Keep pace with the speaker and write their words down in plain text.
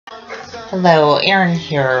Hello, Aaron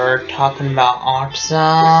here, talking about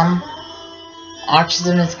autism.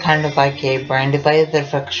 Autism is kind of like a brain delay that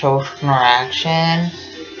affects social interaction,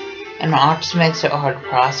 and autism makes it hard to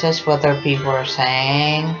process what other people are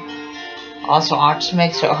saying. Also, autism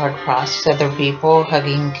makes it hard to process other people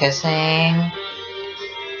hugging and kissing,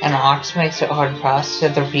 and autism makes it hard to process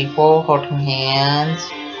other people holding hands.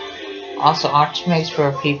 Also, autism makes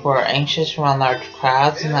where people are anxious around large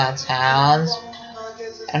crowds and loud sounds.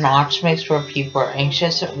 And autism makes where people are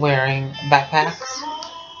anxious wearing backpacks.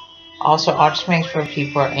 Also, autism makes where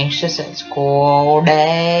people are anxious at school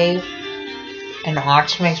day. And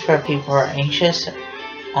autism makes where people are anxious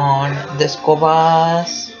on the school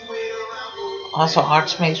bus. Also,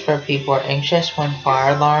 autism makes where people are anxious when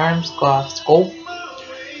fire alarms go off at school.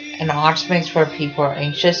 And autism makes where people are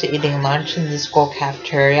anxious eating lunch in the school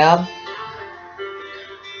cafeteria.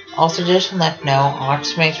 Also, just to let you know,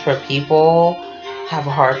 autism makes where people have a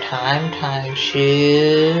hard time tying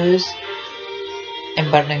shoes and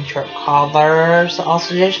buttoning short collars.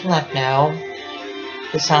 Also, just to let you know,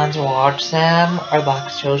 the signs of autism are lack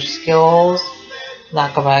of social skills,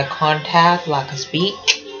 lack of eye contact, lack of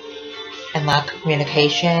speech, and lack of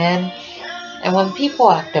communication. And when people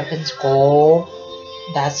act up in school,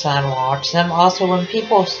 that's a sign of autism. Also, when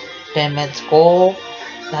people stim at school,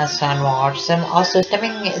 that's a sign of autism. Also,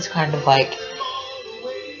 stimming is kind of like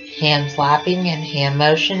hand flapping and hand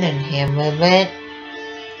motion and hand movement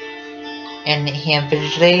and hand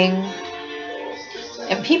fidgeting.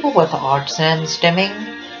 And people with autism stem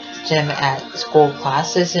at school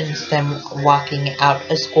classes and stem walking out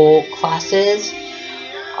of school classes.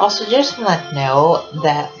 Also, just to let you know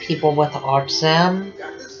that people with autism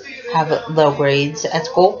have low grades at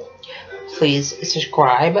school. Please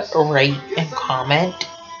subscribe, rate, and comment.